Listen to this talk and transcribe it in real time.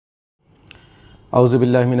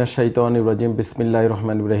আউযুবিল্লাহি মিনাশ শাইতানির রাজিম বিসমিল্লাহির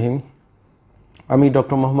রহমানির রহিম। আমি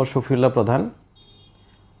ডক্টর Shafiullah Prodhan।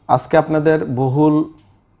 আজকে আপনাদের বহুল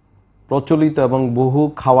প্রচলিত এবং বহু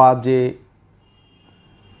খাওয়া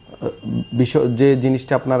যে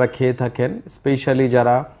জিনিসটা আপনারা খেয়ে থাকেন, স্পেশালি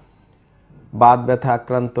যারা বাত ব্যথা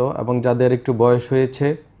আক্রান্ত এবং যাদের একটু বয়স হয়েছে,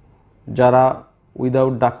 যারা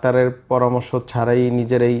উইদাউট ডাক্তারের পরামর্শ ছাড়াই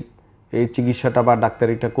নিজেরাই এই চিকিৎসাটা বা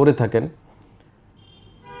ডাক্তারিটা করে থাকেন,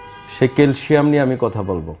 সেই ক্যালসিয়াম নিয়ে আমি কথা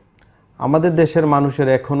বলবো। আমাদের দেশের মানুষের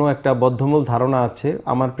এখনও একটা বদ্ধমূল ধারণা আছে।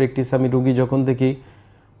 আমার প্র্যাকটিস আমি রুগী যখন দেখি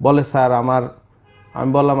বলে, স্যার আমি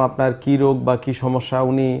বললাম আপনার কী রোগ বা কী সমস্যা,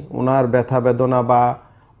 ওনার ব্যথা বেদনা বা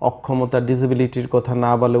অক্ষমতা ডিসেবিলিটির কথা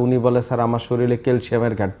না বলে উনি বলে, স্যার আমার শরীরে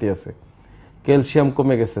ক্যালসিয়ামের ঘাটতি আছে, ক্যালসিয়াম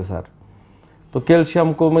কমে গেছে স্যার। তো ক্যালসিয়াম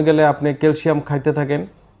কমে গেলে আপনি ক্যালসিয়াম খাইতে থাকেন,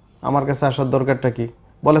 আমার কাছে আসার দরকারটা কি?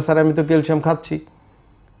 বলে, স্যার আমি তো ক্যালসিয়াম খাচ্ছি,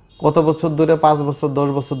 কত বছর ধরে, 5 বছর 10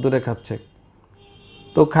 বছর ধরে খাচ্ছে।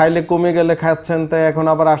 তো খাইলে কমে গেলে খাচ্ছেন, তাই এখন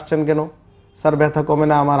আবার আসছেন কেন? স্যার ব্যথা কমে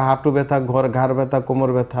না, আমার হাঁটু ব্যথা, ঘাড় ব্যথা,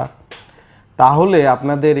 কোমর ব্যথা। তাহলে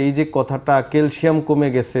আপনাদের এই যে কথাটা ক্যালসিয়াম কমে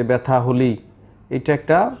গেছে ব্যথা হলেই, এটা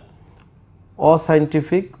একটা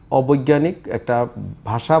অসাইন্টিফিক, অবৈজ্ঞানিক একটা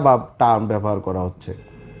ভাষা বা টার্ম ব্যবহার করা হচ্ছে।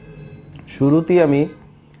 শুরুতেই আমি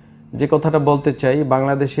যে কথাটা বলতে চাই,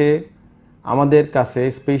 বাংলাদেশে আমাদের কাছে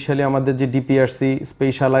স্পেশালি আমাদের যে DPRC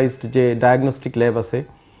স্পেশালাইজড যে ডায়াগনস্টিক ল্যাব আছে,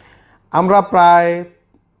 আমরা প্রায়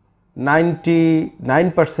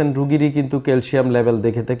 99% রুগীরই কিন্তু ক্যালসিয়াম লেভেল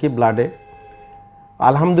দেখে থাকি ব্লাডে।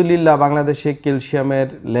 আলহামদুলিল্লাহ বাংলাদেশে ক্যালসিয়ামের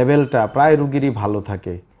লেভেলটা প্রায় রুগীরই ভালো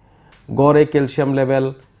থাকে। গড়ে ক্যালসিয়াম লেভেল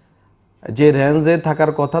যে রেঞ্জে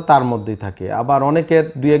থাকার কথা তার মধ্যেই থাকে। আবার অনেকের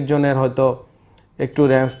 2-1 জনের হয়তো একটু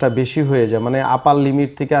রেঞ্জটা বেশি হয়ে যায়, মানে আপার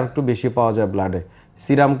লিমিট থেকে আর একটু বেশি পাওয়া যায় ব্লাডে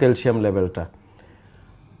সিরাম ক্যালসিয়াম লেভেলটা।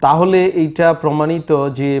 তাহলে এইটা প্রমাণিত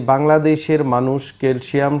যে বাংলাদেশের মানুষ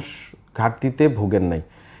ক্যালসিয়াম ঘাটতিতে ভোগেন নাই।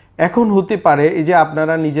 এখন হতে পারে এই যে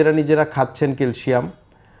আপনারা নিজেরা খাচ্ছেন ক্যালসিয়াম,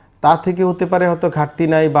 তা থেকে হতে পারে হয়তো ঘাটতি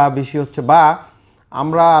নাই বা বেশি হচ্ছে, বা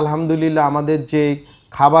আমরা আলহামদুলিল্লাহ আমাদের যে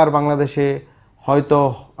খাবার বাংলাদেশে হয়তো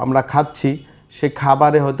আমরা খাচ্ছি, সেই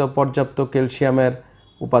খাবারে হয়তো পর্যাপ্ত ক্যালসিয়ামের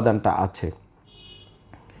উপাদানটা আছে,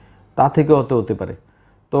 তা থেকে হতে পারে।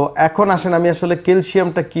 তো এখন আসেন আমি আসলে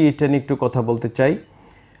ক্যালসিয়ামটা কি এটা নিয়ে একটু কথা বলতে চাই।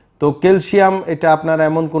 তো ক্যালসিয়াম এটা আপনারা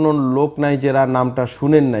এমন কোনো লোক নাই যারা নামটা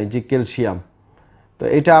শুনেন নাই যে ক্যালসিয়াম। তো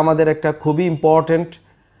এটা আমাদের একটা খুবই ইম্পর্ট্যান্ট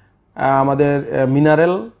আমাদের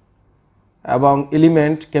মিনারেল এবং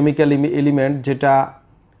এলিমেন্ট, কেমিক্যাল এলিমেন্ট, যেটা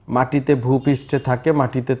মাটিতে ভূপৃষ্ঠে থাকে,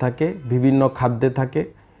 মাটিতে থাকে, বিভিন্ন খাদ্যে থাকে।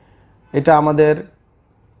 এটা আমাদের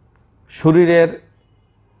শরীরের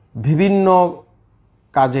বিভিন্ন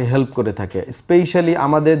কাজে হেল্প করে থাকে। স্পেশালি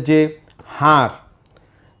আমাদের যে হাড়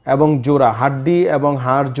এবং জোড়া, হাড্ডি এবং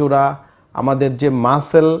হাড় জোড়া, আমাদের যে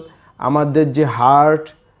মাসেল, আমাদের যে হার্ট,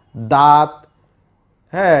 দাঁত,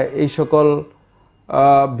 এই সকল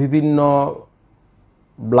বিভিন্ন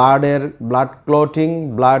ব্লাড ক্লটিং,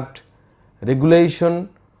 ব্লাড রেগুলেশন,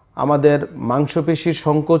 আমাদের মাংসপেশির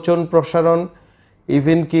সংকোচন প্রসারণ,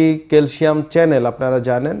 ইভেন কি ক্যালসিয়াম চ্যানেল, আপনারা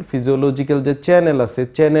জানেন ফিজিওলজিক্যাল যে চ্যানেল আছে,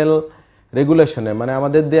 চ্যানেল রেগুলেশনে, মানে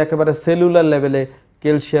আমাদের দিয়ে একেবারে সেলুলার লেভেলে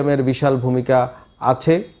ক্যালসিয়ামের বিশাল ভূমিকা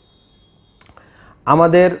আছে।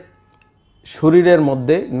 আমাদের শরীরের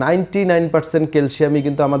মধ্যে 99% ক্যালসিয়ামই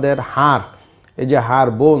কিন্তু আমাদের হাড়, এই যে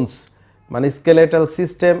হাড়, বোনস, মানে স্কেলেটাল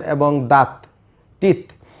সিস্টেম এবং দাঁত, টিথ,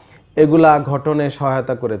 এগুলা গঠনে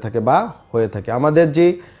সহায়তা করে থাকে বা হয়ে থাকে। আমাদের যে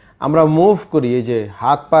আমরা মুভ করি, এই যে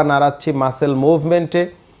হাত পা নাড়াচ্ছি, মাসেল মুভমেন্টে,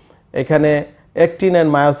 এখানে অ্যাক্টিন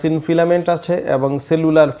অ্যান্ড মায়োসিন ফিলামেন্ট আছে, এবং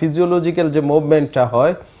সেলুলার ফিজিওলজিক্যাল যে মুভমেন্টটা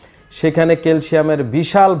হয় সেখানে ক্যালসিয়ামের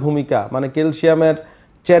বিশাল ভূমিকা, মানে ক্যালসিয়ামের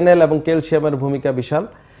চ্যানেল এবং ক্যালসিয়ামের ভূমিকা বিশাল।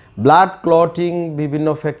 ব্লাড ক্লটিং, বিভিন্ন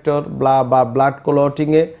ফ্যাক্টর বা ব্লাড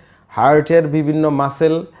ক্লটিংয়ে, হার্টের বিভিন্ন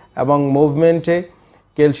মাসেল এবং মুভমেন্টে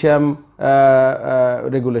ক্যালসিয়াম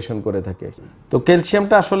রেগুলেশন করে থাকে। তো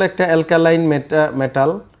ক্যালসিয়ামটা আসলে একটা অ্যালকালাইন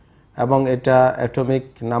মেটাল এবং এটা অ্যাটমিক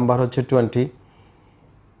নাম্বার হচ্ছে 20।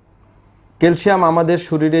 ক্যালসিয়াম আমাদের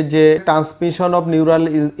শরীরে যে ট্রান্সমিশন অফ নিউরাল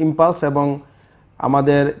ইম্পালস এবং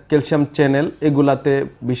আমাদের ক্যালসিয়াম চ্যানেল, এগুলাতে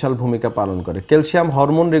বিশাল ভূমিকা পালন করে। ক্যালসিয়াম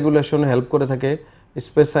হরমোন রেগুলেশন হেল্প করে থাকে,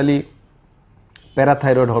 স্পেশালি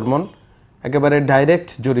প্যারাথাইরয়েড হরমোন একেবারে ডাইরেক্ট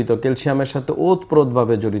জড়িত, ক্যালসিয়ামের সাথে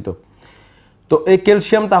ওতপ্রোতভাবে জড়িত। তো এই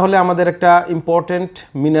ক্যালসিয়াম তাহলে আমাদের একটা ইম্পর্ট্যান্ট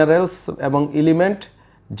মিনারেলস এবং এলিমেন্ট,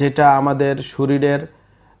 যেটা আমাদের শরীরের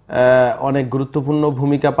অনেক গুরুত্বপূর্ণ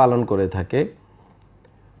ভূমিকা পালন করে থাকে।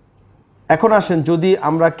 এখন আসেন, যদি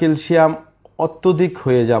আমরা ক্যালসিয়াম অত্যধিক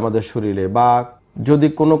হয়ে যায় আমাদের শরীরে, বা যদি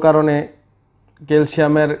কোনো কারণে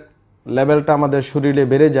ক্যালসিয়ামের লেভেলটা আমাদের শরীরে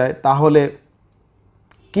বেড়ে যায়, তাহলে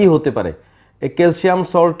কি হতে পারে? এই ক্যালসিয়াম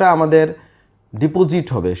সল্টটা আমাদের ডিপোজিট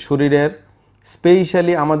হবে শরীরের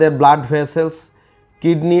স্পেশালি আমাদের ব্লাড ভেসেলস,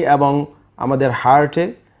 কিডনি এবং আমাদের হার্টে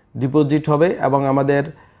ডিপোজিট হবে এবং আমাদের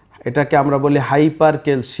এটাকে আমরা বলি হাইপার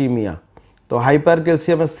ক্যালসিমিয়া। তো হাইপার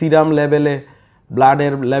ক্যালসিয়ামের সিরাম লেভেলে,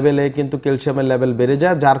 ব্লাডের লেভেলে কিন্তু ক্যালসিয়ামের লেভেল বেড়ে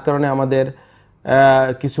যায়, যার কারণে আমাদের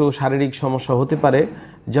কিছু শারীরিক সমস্যা হতে পারে,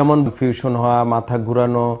 যেমন ফিউশন হওয়া, মাথা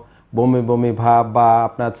ঘুরানো, বমি বমি ভাব বা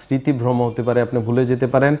আপনার স্মৃতিভ্রম হতে পারে, আপনি ভুলে যেতে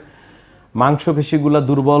পারেন, মাংসপেশিগুলো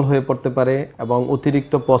দুর্বল হয়ে পড়তে পারে এবং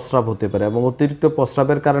অতিরিক্ত প্রস্রাব হতে পারে এবং অতিরিক্ত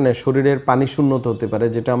প্রস্রাবের কারণে শরীরের পানি শূন্যতা হতে পারে,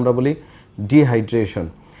 যেটা আমরা বলি ডিহাইড্রেশন।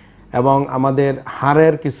 এবং আমাদের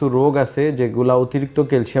হাড়ের কিছু রোগ আছে যেগুলো অতিরিক্ত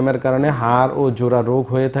ক্যালসিয়ামের কারণে হাড় ও জোড়া রোগ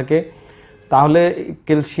হয়ে থাকে। তাহলে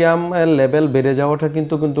ক্যালসিয়ামের লেভেল বেড়ে যাওয়াটা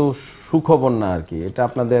কিন্তু সুখবর না আর কি, এটা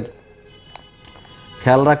আপনাদের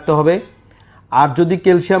খেয়াল রাখতে হবে। আর যদি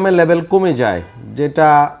ক্যালসিয়ামের লেভেল কমে যায়, যেটা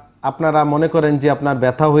আপনারা মনে করেন যে আপনার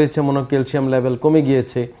ব্যথা হয়েছে, মনে ক্যালসিয়াম লেভেল কমে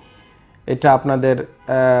গিয়েছে, এটা আপনাদের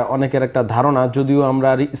অনেকের একটা ধারণা, যদিও আমরা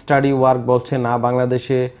স্টাডি ওয়ার্ক বলছে না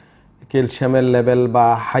বাংলাদেশে ক্যালসিয়ামের লেভেল বা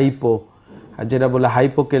যেটা বলে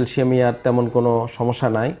হাইপোক্যালসিয়ামিয়ার তেমন কোনো সমস্যা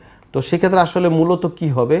নাই। তো সেক্ষেত্রে আসলে মূলত কি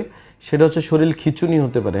হবে সেটা হচ্ছে শরীর খিঁচুনি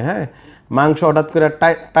হতে পারে, হ্যাঁ, মাংস হঠাৎ করে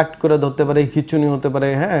টাইট করে ধরতে পারে, খিঁচুনি হতে পারে,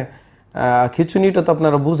 হ্যাঁ, খিঁচুনিটা তো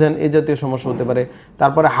আপনারা বুঝেন, এই জাতীয় সমস্যা হতে পারে।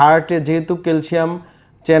 তারপরে হার্টে যেহেতু ক্যালসিয়াম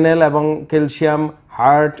চ্যানেল এবং ক্যালসিয়াম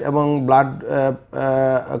হার্ট এবং ব্লাড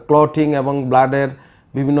ক্লটিং এবং ব্লাডের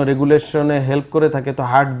বিভিন্ন রেগুলেশনে হেল্প করে থাকে, তো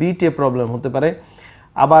হার্ট বিটে প্রবলেম হতে পারে।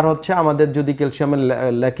 আবার হচ্ছে আমাদের যদি ক্যালসিয়ামের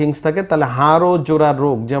ল্যাকিংস থাকে তাহলে হাড় ও জোড়ার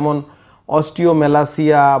রোগ, যেমন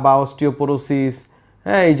অস্টিওমেলাসিয়া বা অস্টিওপোরোসিস,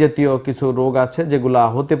 হ্যাঁ, এই জাতীয় কিছু রোগ আছে যেগুলা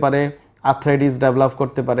হতে পারে, আর্থ্রাইটিস ডেভেলপ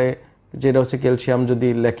করতে পারে, যেটা হচ্ছে ক্যালসিয়াম যদি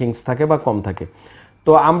ল্যাকিংস থাকে বা কম থাকে।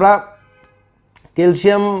 তো আমরা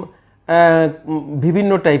ক্যালসিয়াম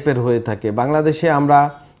বিভিন্ন টাইপের হয়ে থাকে বাংলাদেশে। আমরা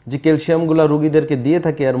যে ক্যালসিয়ামগুলো রোগীদেরকে দিয়ে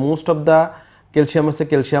থাকি, আর মোস্ট অফ দ্য ক্যালসিয়াম হচ্ছে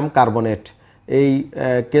ক্যালসিয়াম কার্বনেট। এই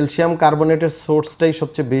ক্যালসিয়াম কার্বনেটের সোর্সটাই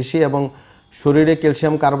সবচেয়ে বেশি এবং শরীরে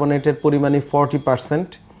ক্যালসিয়াম কার্বনেটের পরিমাণই 40%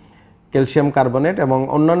 ক্যালসিয়াম কার্বনেট, এবং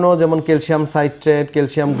অন্যান্য যেমন calcium citrate,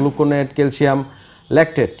 calcium gluconate, calcium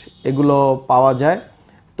lactate এগুলো পাওয়া যায়।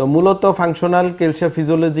 তো মূলত functional calcium,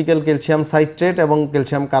 physiological calcium citrate এবং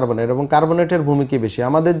ক্যালসিয়াম কার্বনেট, এবং কার্বনেটের ভূমিকা বেশি।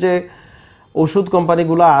 আমাদের যে ওষুধ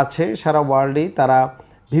কোম্পানিগুলো আছে সারা ওয়ার্ল্ডেই, তারা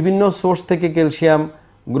বিভিন্ন সোর্স থেকে ক্যালসিয়াম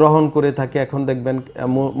গ্রহণ করে থাকে। এখন দেখবেন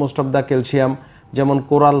মোস্ট অফ দ্য ক্যালসিয়াম যেমন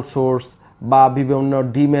কোরাল সোর্স বা বিভিন্ন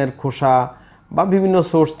ডিমের খোসা বা বিভিন্ন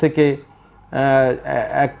সোর্স থেকে,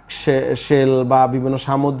 এক শেল বা বিভিন্ন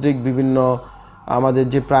সামুদ্রিক বিভিন্ন আমাদের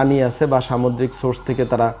যে প্রাণী আছে বা সামুদ্রিক সোর্স থেকে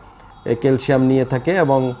তারা ক্যালসিয়াম নিয়ে থাকে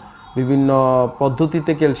এবং বিভিন্ন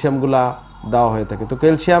পদ্ধতিতে ক্যালসিয়ামগুলা দেওয়া হয়ে থাকে। তো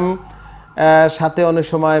ক্যালসিয়াম সাথে অনেক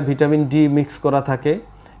সময় ভিটামিন ডি মিক্স করা থাকে।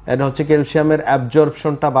 এটা হচ্ছে ক্যালসিয়ামের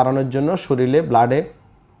অ্যাবজর্পশনটা বাড়ানোর জন্য শরীরে, ব্লাডে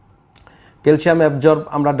ক্যালসিয়াম অ্যাবজর্ব,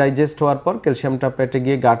 আমরা ডাইজেস্ট হওয়ার পর ক্যালসিয়ামটা পেটে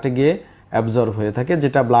গিয়ে গাটে গিয়ে অ্যাবজর্ব হয়ে থাকে,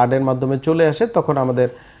 যেটা ব্লাডের মাধ্যমে চলে আসে। তখন আমাদের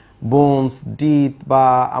বোনস, টিথ বা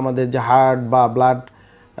আমাদের যে হার্ট বা ব্লাড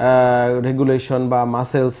রেগুলেশন বা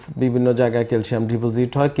মাসেলস, বিভিন্ন জায়গায় ক্যালসিয়াম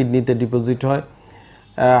ডিপোজিট হয়, কিডনিতে ডিপোজিট হয়,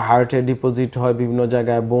 হার্টে ডিপোজিট হয়, বিভিন্ন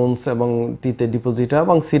জায়গায় বোনস এবং টিথে ডিপোজিট হয়,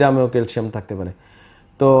 এবং সিরামেও ক্যালসিয়াম থাকতে পারে।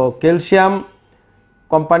 তো ক্যালসিয়াম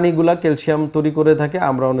কোম্পানিগুলা ক্যালসিয়াম তৈরি করে থাকে,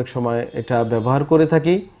 আমরা অনেক সময় এটা ব্যবহার করে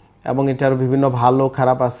থাকি এবং এটার বিভিন্ন ভালো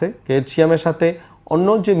খারাপ আছে। ক্যালসিয়ামের সাথে অন্য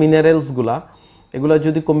যে মিনারেলসগুলা, এগুলো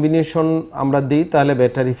যদি কম্বিনেশন আমরা দিই তাহলে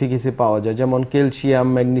বেটার এফিকেসি পাওয়া যায়, যেমন ক্যালসিয়াম,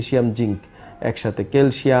 ম্যাগনেসিয়াম, জিঙ্ক একসাথে,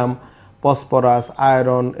 ক্যালসিয়াম, ফসফরাস,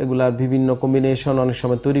 আয়রন, এগুলার বিভিন্ন কম্বিনেশন অনেক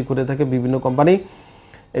সময় তৈরি করে থাকে বিভিন্ন কোম্পানি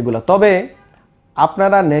এগুলা। তবে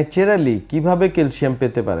আপনারা ন্যাচারালি কিভাবে ক্যালসিয়াম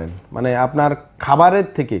পেতে পারেন, মানে আপনার খাবারের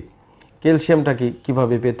থেকে ক্যালসিয়ামটা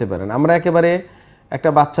কিভাবে পেতে পারেন? আমরা একেবারে একটা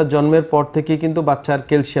বাচ্চার জন্মের পর থেকে কিন্তু বাচ্চার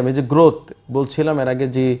ক্যালসিয়াম, এই যে গ্রোথ বলছিলাম এর আগে,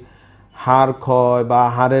 যে হাড় ক্ষয় বা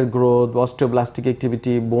হাড়ের growth, osteoblastic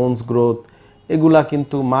activity, bones growth, এগুলা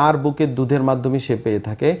কিন্তু মার বুকের দুধের মাধ্যমে সে পেয়ে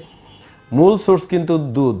থাকে। মূল সোর্স কিন্তু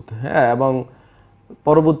দুধ, হ্যাঁ, এবং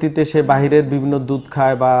পরবর্তীতে সে বাহিরের বিভিন্ন দুধ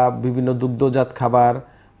খায় বা বিভিন্ন দুগ্ধজাত খাবার,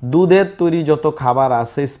 দুধের তৈরি যত খাবার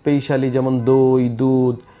আছে স্পেশালি, যেমন দই,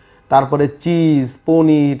 দুধ, তারপরে চিজ,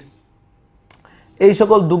 পনির, এই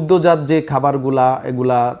সকল দুগ্ধজাত যে খাবারগুলা,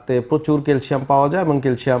 এগুলাতে প্রচুর ক্যালসিয়াম পাওয়া যায় এবং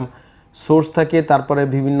ক্যালসিয়াম সোর্স থাকে। তারপরে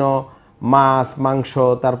বিভিন্ন মাছ, মাংস,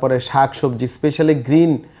 তারপরে শাক সবজি, স্পেশালি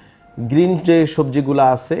গ্রিন যে সবজিগুলো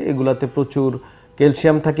আছে এগুলাতে প্রচুর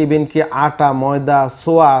ক্যালসিয়াম থাকে। ইভেন কি আটা, ময়দা,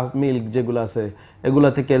 সোয়া মিল্ক যেগুলো আছে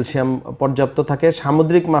এগুলাতে ক্যালসিয়াম পর্যাপ্ত থাকে।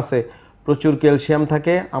 সামুদ্রিক মাছে প্রচুর ক্যালসিয়াম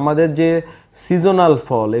থাকে। আমাদের যে সিজনাল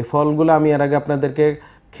ফল, এই ফলগুলো আমি এর আগে আপনাদেরকে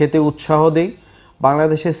খেতে উৎসাহ দিই।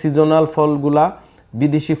 বাংলাদেশের সিজনাল ফলগুলা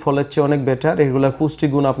বিদেশি ফলের চেয়ে অনেক বেটার, এগুলোর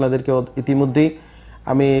পুষ্টিগুণ আপনাদেরকে ইতিমধ্যেই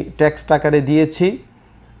আমি টেক্সট আকারে দিয়েছি।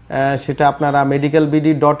 সেটা আপনারা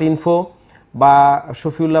medicalbd.info বা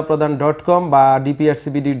shafiullahprodhan.com বা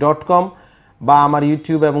dprcbd.com বা আমার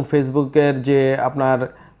ইউটিউব এবং ফেসবুকের যে আপনার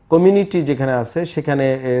কমিউনিটি যেখানে আছে সেখানে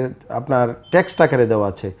আপনার টেক্সট আকারে দেওয়া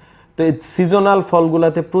আছে। তো এই সিজনাল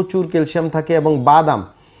ফলগুলোতে প্রচুর ক্যালসিয়াম থাকে এবং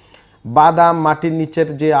বাদাম মাটির নিচের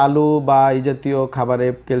যে আলু বা এই জাতীয় খাবারে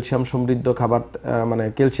ক্যালসিয়াম সমৃদ্ধ খাবার মানে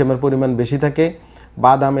ক্যালসিয়ামের পরিমাণ বেশি থাকে।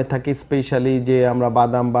 বাদামে থাকে স্পেশালি যে আমরা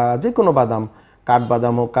বাদাম বা যে কোনো বাদাম,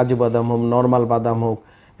 কাঠবাদাম হোক, কাজু বাদাম হোক, নর্মাল বাদাম হোক,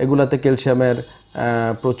 এগুলাতে ক্যালসিয়ামের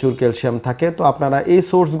প্রচুর ক্যালসিয়াম থাকে। তো আপনারা এই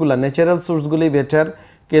সোর্সগুলো, ন্যাচারাল সোর্সগুলোই বেটার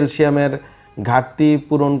ক্যালসিয়ামের ঘাটতি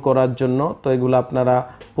পূরণ করার জন্য। তো এগুলো আপনারা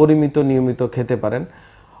পরিমিত নিয়মিত খেতে পারেন।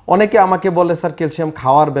 অনেকে আমাকে বলে স্যার ক্যালসিয়াম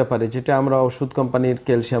খাওয়ার ব্যাপারে, যেটা আমরা ওষুধ কোম্পানির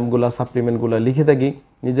ক্যালসিয়ামগুলো সাপ্লিমেন্টগুলো লিখে থাকি,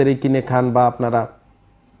 নিজেরাই কিনে খান বা আপনারা,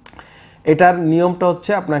 এটার নিয়মটা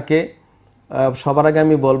হচ্ছে আপনাকে সবার আগে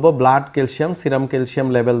আমি বলবো blood calcium, serum calcium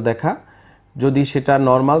level দেখা। যদি সেটা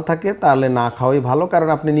নর্মাল থাকে তাহলে না খাওয়াই ভালো, কারণ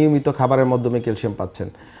আপনি নিয়মিত খাবারের মাধ্যমে ক্যালসিয়াম পাচ্ছেন।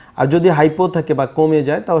 আর যদি হাইপো থাকে বা কমে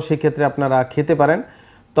যায় তাও সেক্ষেত্রে আপনারা খেতে পারেন।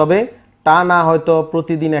 তবে টানা হয়তো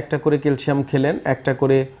প্রতিদিন একটা করে ক্যালসিয়াম খেলেন, একটা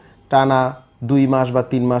করে টানা 2 মাস বা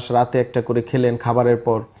 3 মাস রাতে একটা করে খেলেন খাবারের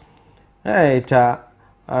পর, হ্যাঁ, এটা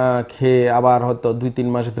খেয়ে আবার হয়তো 2-3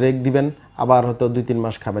 মাস ব্রেক দিবেন, আবার হয়তো 2-3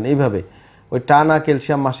 মাস খাবেন। এইভাবে ওই টানা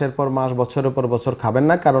ক্যালসিয়াম মাসের পর মাস, বছরের পর বছর খাবেন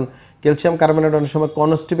না, কারণ ক্যালসিয়াম কার্বনেট অনেক সময়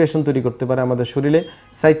কনস্টিপেশন তৈরি করতে পারে আমাদের শরীরে।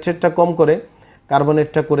 সাইট্রেটটা কম করে,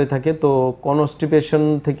 কার্বনেটটা করে থাকে। তো কনস্টিপেশন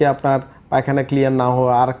থেকে আপনার পায়খানা ক্লিয়ার না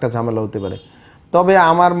হওয়া আর একটা ঝামেলা হতে পারে। তবে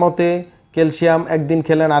আমার মতে ক্যালসিয়াম একদিন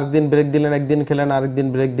খেলেন, আরেকদিন ব্রেক দিলেন, একদিন খেলেন, আরেকদিন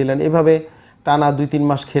ব্রেক দিলেন, এভাবে টানা 2-3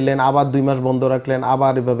 মাস খেলেন, আবার 2 মাস বন্ধ রাখলেন,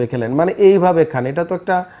 আবার এভাবে খেলেন, মানে এইভাবে খান। এটা তো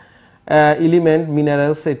একটা এলিমেন্ট,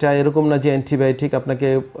 মিনারেলস, এটা এরকম না যে অ্যান্টিবায়োটিক আপনাকে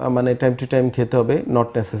মানে টাইম টু টাইম খেতে হবে, নট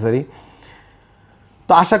নেসেসারি।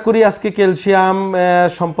 তো আশা করি আজকে ক্যালসিয়াম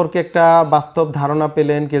সম্পর্কে একটা বাস্তব ধারণা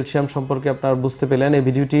পেলেন, ক্যালসিয়াম সম্পর্কে আপনারা বুঝতে পেলেন। এই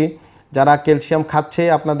ভিডিওটি যারা ক্যালসিয়াম খাচ্ছে,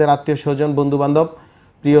 আপনাদের আত্মীয় স্বজন, বন্ধুবান্ধব,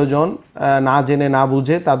 প্রিয়জন না জেনে না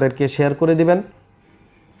বুঝে তাদেরকে শেয়ার করে দিবেন।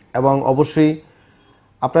 এবং অবশ্যই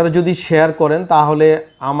আপনারা যদি শেয়ার করেন তাহলে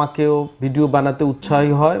আমাকেও ভিডিও বানাতে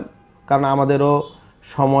উৎসাহী হয়, কারণ আমাদেরও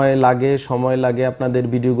সময় লাগে আপনাদের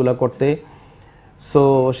ভিডিওগুলো করতে। সো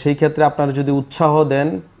সেই ক্ষেত্রে আপনারা যদি উৎসাহ দেন,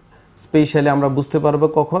 স্পেশালি আমরা বুঝতে পারবো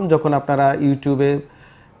কখন, যখন আপনারা ইউটিউবে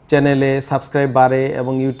চ্যানেলে সাবস্ক্রাইব বাড়ে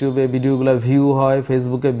এবং ইউটিউবে ভিডিওগুলো ভিউ হয়,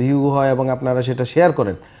 ফেসবুকে ভিউ হয় এবং আপনারা সেটা শেয়ার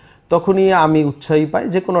করেন, তখনই আমি উৎসাহী পাই,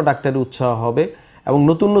 যে কোনো ডাক্তারের উৎসাহ হবে এবং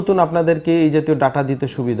নতুন নতুন আপনাদেরকে এই জাতীয় ডাটা দিতে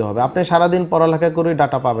সুবিধা হবে। আপনি সারাদিন পড়ালেখা করে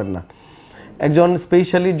ডাটা পাবেন না। একজন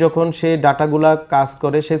স্পেশালি যখন সে ডাটাগুলা কাজ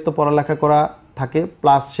করে, সে তো পড়ালেখা করা থাকে,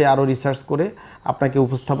 প্লাস সে আরও রিসার্চ করে আপনাকে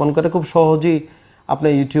উপস্থাপন করে। খুব সহজেই আপনি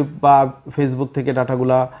ইউটিউব বা ফেসবুক থেকে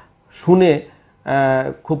ডাটাগুলা শুনে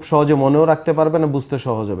খুব সহজে মনেও রাখতে পারবেন, বুঝতে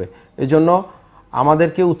সহজ হবে। এই জন্য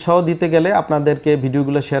আমাদেরকে উৎসাহ দিতে গেলে আপনাদেরকে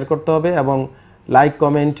ভিডিওগুলো শেয়ার করতে হবে এবং লাইক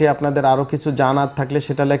কমেন্টে আপনাদের আরও কিছু জানার থাকলে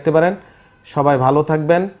সেটা লিখতে পারেন। সবাই ভালো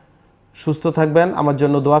থাকবেন, সুস্থ থাকবেন, আমার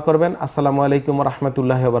জন্য দোয়া করবেন। আসসালামু আলাইকুম ওয়া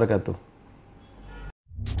রাহমাতুল্লাহি ওয়া বারাকাতুহু।